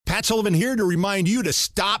Matt Sullivan here to remind you to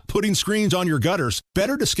stop putting screens on your gutters.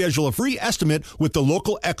 Better to schedule a free estimate with the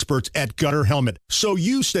local experts at Gutter Helmet so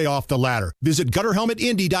you stay off the ladder. Visit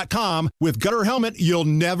GutterHelmetIndy.com. With Gutter Helmet, you'll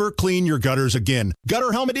never clean your gutters again.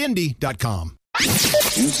 GutterHelmetIndy.com.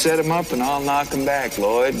 You set them up and I'll knock them back,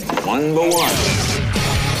 Lloyd. One by one.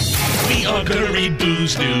 We are gonna read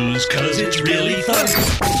Booze News, cause it's really fun.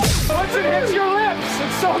 Once it hits your lips,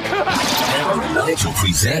 it's so good. Hammer Nigel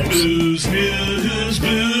presents Booze News,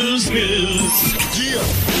 Booze News. Yeah.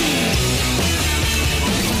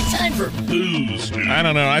 Time for Booze News. I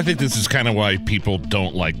don't know. I think this is kind of why people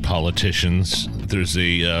don't like politicians. There's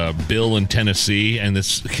a bill in Tennessee, and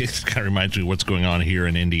this kind of reminds me of what's going on here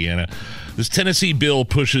in Indiana. This Tennessee bill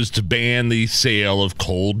pushes to ban the sale of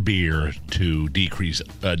cold beer to decrease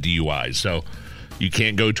DUIs. So you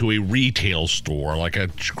can't go to a retail store like a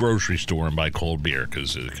grocery store and buy cold beer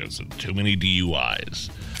because of too many DUIs.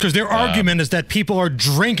 Because their argument is that people are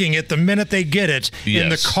drinking it the minute they get it in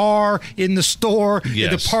the car, in the store,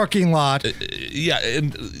 in the parking lot. Yeah,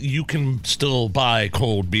 and you can still buy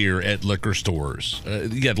cold beer at liquor stores.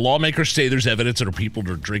 Lawmakers say there's evidence that people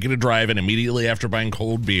are drinking and driving immediately after buying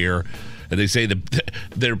cold beer. And they say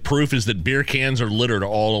their proof is that beer cans are littered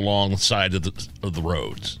all along the side of the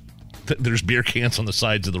roads. There's beer cans on the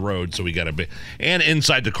sides of the road, so we got to be, and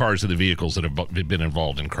inside the cars of the vehicles that have been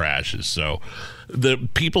involved in crashes. So the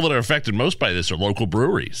people that are affected most by this are local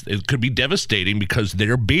breweries. It could be devastating because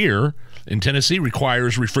their beer in Tennessee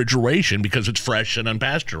requires refrigeration because it's fresh and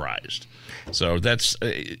unpasteurized. So that's,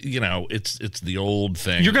 it's the old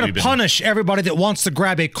thing. You're going to punish everybody that wants to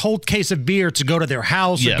grab a cold case of beer to go to their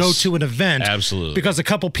house or go to an event. Absolutely. Because a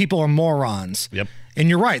couple people are morons. Yep. And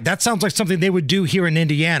you're right. That sounds like something they would do here in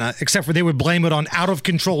Indiana, except for they would blame it on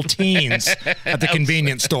out-of-control teens at the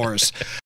convenience stores.